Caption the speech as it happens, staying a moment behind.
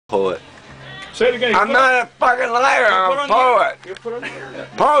poet. Say it again. I'm not a fucking liar, I'm a poet.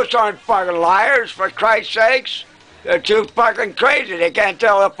 Poets aren't fucking liars, for Christ's sakes. They're too fucking crazy, they can't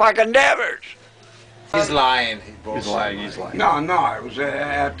tell the fucking difference. He's lying. He's lying. No, it was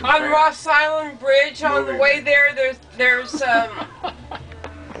after. On Ross Island Bridge, on the way there, there's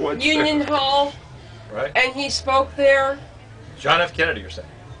Union Hall, right? And he spoke there. John F. Kennedy, you're saying?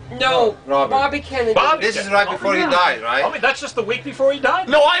 No, Bobby Kennedy. This is right before he died, right? I mean, that's just the week before he died?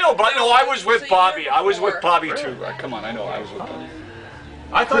 No, I know, but no, I was with It's a Bobby. year I was with before. Bobby Really? too. Come on, I know, I was with Bobby.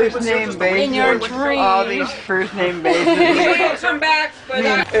 I thought he was First name just basis. In your dreams. All these first name He bases. didn't come back, but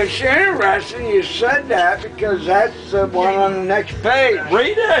It's interesting you said that because that's the one on the next page.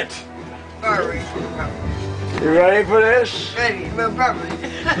 Read it! You ready for this?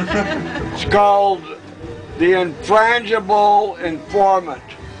 It's called The Infrangible Informant.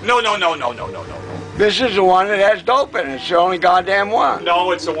 No. This is the one that has dope in it. It's the only goddamn one.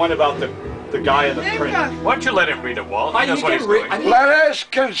 No, it's the one about the guy in the print. Why don't you let him read it, Walt? He knows what he's doing. Let us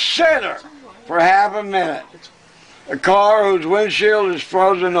consider for half a minute a car whose windshield is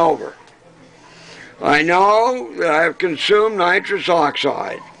frozen over. I know that I have consumed nitrous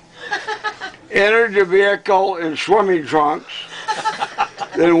oxide, entered the vehicle in swimming trunks,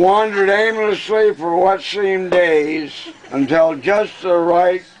 then wandered aimlessly for what seemed days until just the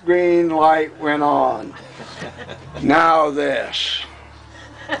right green light went on. Now this.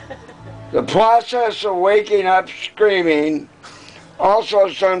 The process of waking up screaming also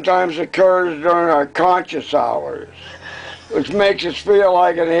sometimes occurs during our conscious hours, which makes us feel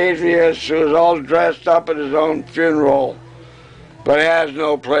like an atheist who is all dressed up at his own funeral, but has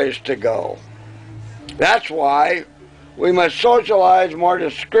no place to go. That's why we must socialize more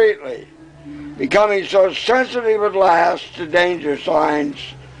discreetly, becoming so sensitive at last to danger signs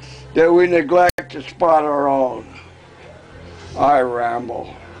that we neglect to spot our own. I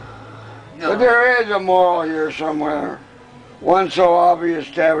ramble. But there is a moral here somewhere. One so obvious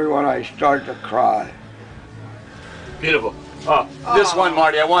to everyone I start to cry. Beautiful. This one,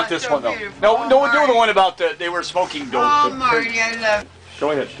 Marty. I want this one, though. No, we'll do the one about they were smoking dope. Oh, Marty, I love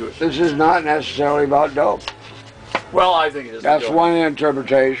Go ahead, do it. This is not necessarily about dope. Well, I think it is. That's one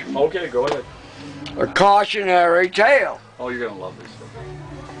interpretation. Okay, go ahead. A cautionary tale. Oh, you're going to love this.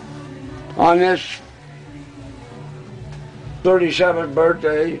 On this 37th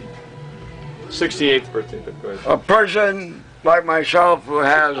birthday, 68th birthday, but go ahead. a person like myself who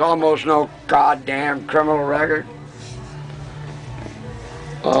has almost no goddamn criminal record.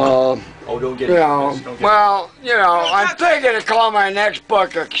 Oh, don't get You it. know, well, you know, I'm thinking to call my next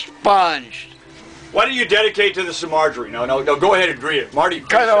book Expunged. Why do you dedicate to this to Marjorie? No, go ahead and read it. Marty,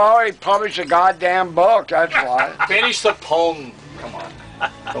 Because I've already published a goddamn book, that's why. finish the poem. Come on.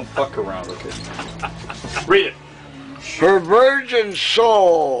 Don't fuck around, okay? Read it. Her virgin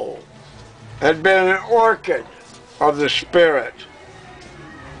soul had been an orchid of the spirit.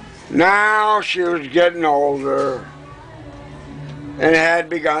 Now she was getting older and had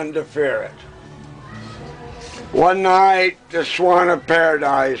begun to fear it. One night, the swan of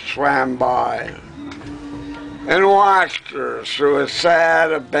paradise swam by and watched her through a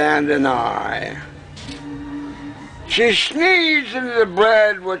sad, abandoned eye. She sneezed into the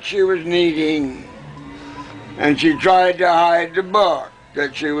bread what she was kneading, and she tried to hide the book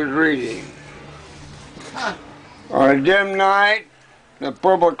that she was reading. On a dim night, the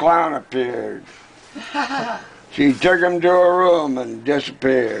purple clown appeared. She took him to her room and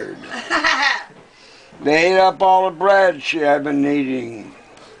disappeared. They ate up all the bread she had been kneading,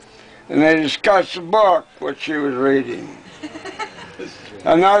 and they discussed the book which she was reading.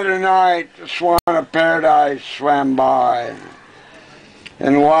 Another night, the swan of paradise swam by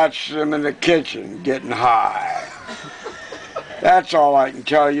and watched them in the kitchen getting high. That's all I can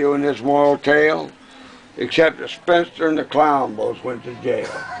tell you in this moral tale, except the spinster and the clown both went to jail.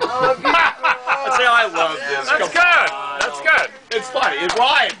 See, I love this. That's good. That's good. It's funny. It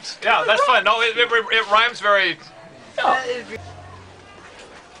rhymes. Yeah, that's fun. No, it rhymes very.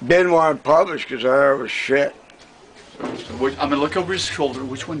 Didn't want to publish because I heard it was shit. I'm gonna look over his shoulder.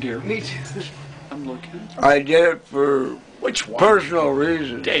 Which one, dear? Me too. I'm looking. I did it for Which one? personal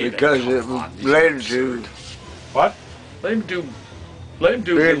reasons David, because it come on. related to What? Let him do. Let him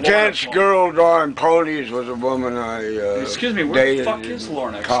do. the Lorna intense song. girl drawing ponies was a woman I Excuse me. Where the dated fuck is in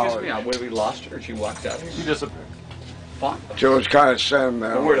Lorna? college. Excuse me. Where we lost her? She walked out. She disappeared. Fine. So it was kind of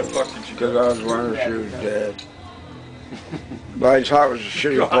sentimental. Where the fuck did she Because go? I was wondering if she was dead. But I thought it was a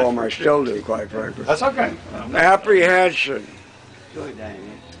shitty poem. I still do, quite frankly. That's okay. Apprehension.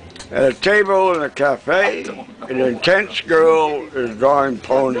 At a table in a cafe, an intense girl is drawing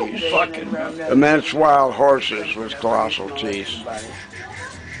ponies, immense wild horses with colossal teeth.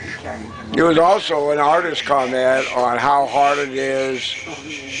 It was also an artist comment on how hard it is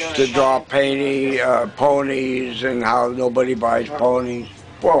to draw ponies and how nobody buys ponies.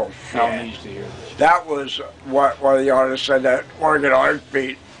 Whoa, that was what one of the artists said that Oregon Art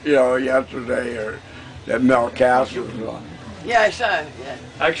Beat, yesterday, or that Mel Cass was on. Yeah, I saw it. Yeah.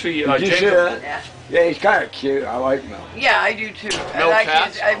 Actually, Did you see Jacob, that? Yeah. Yeah, he's kind of cute. I like Mel. Yeah, I do too. Mel I like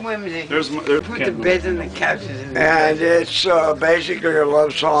Cass? his, I'm whimsy. there's Put the beds and the couches in the And it's basically a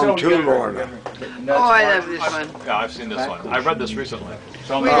love song to Lorna. Oh, I love this one. Yeah, I've seen this one. I read this recently.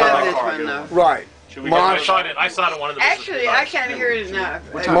 So We love this one though. Right. Should we get, I saw it in one of the Actually, I can't hear it enough.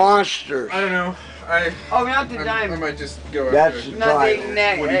 Monsters. I don't know. Oh, not the I dime. might just go That's after it. Not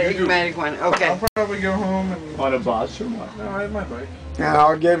the What do you do? enigmatic one. Okay. I'll probably go home and... on a bus or what? No, I have my bike. And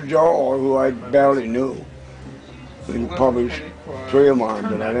I'll give Joel, who I barely knew. He published 3 of mine,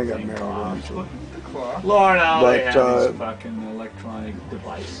 but I think I mailed them to him. Lorna, But, they have these fucking electronic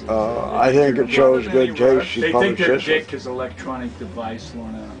devices. I think it shows good taste. She They think published their this dick one. is electronic device,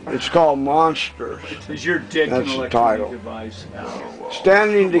 Lorna. It's called Monsters. Is your dick That's an the electronic title. device? No.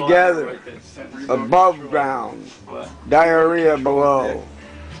 Standing together, above ground, diarrhea below,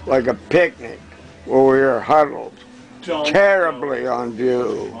 like a picnic where we are huddled, terribly on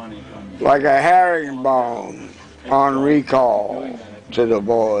view, like a herringbone on recall to the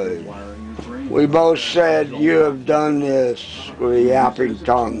void. We both said, "You have done this," with a yapping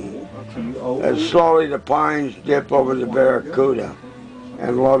tongue. As slowly the pines dip over the barracuda,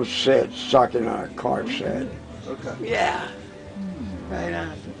 and love sits sucking on a carp's head. Yeah. Right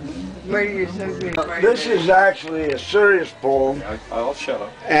on. Marty, you're so good. This is actually a serious poem, I'll shut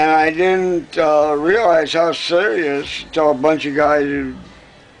up. and I didn't realize how serious until a bunch of guys who'd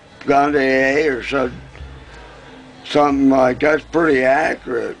gone to AA or something like that's pretty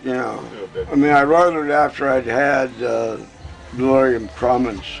accurate, I mean, I wrote it after I'd had delirium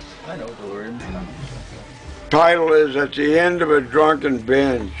tremens. I know delirium. Title is At the End of a Drunken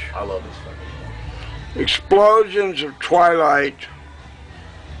Binge. I love this fucking Explosions of twilight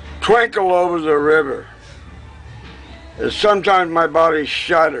twinkle over the river. As sometimes my body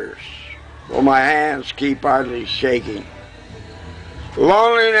shudders while my hands keep idly shaking.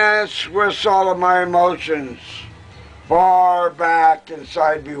 Loneliness with all of my emotions far back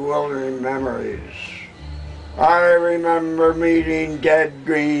inside bewildering memories. I remember meeting dead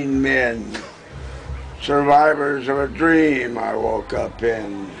green men, survivors of a dream I woke up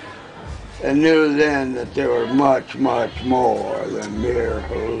in, and knew then that they were much, much more than mere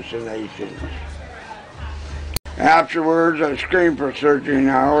hallucinations. Afterwards, I screamed for 13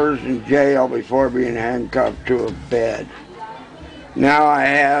 hours in jail before being handcuffed to a bed. Now I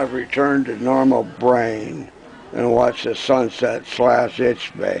have returned to normal brain and watch the sunset slash its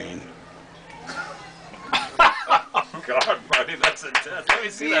vein. Oh God, Marty, that's intense. Let me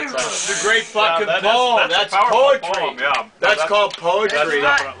see that song. It's a great fucking Yeah, poem. that's a That's powerful poetry. poem, yeah. That's called poetry.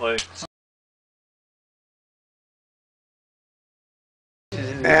 That's definitely.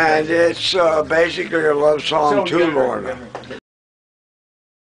 And it's basically a love song to Lorna.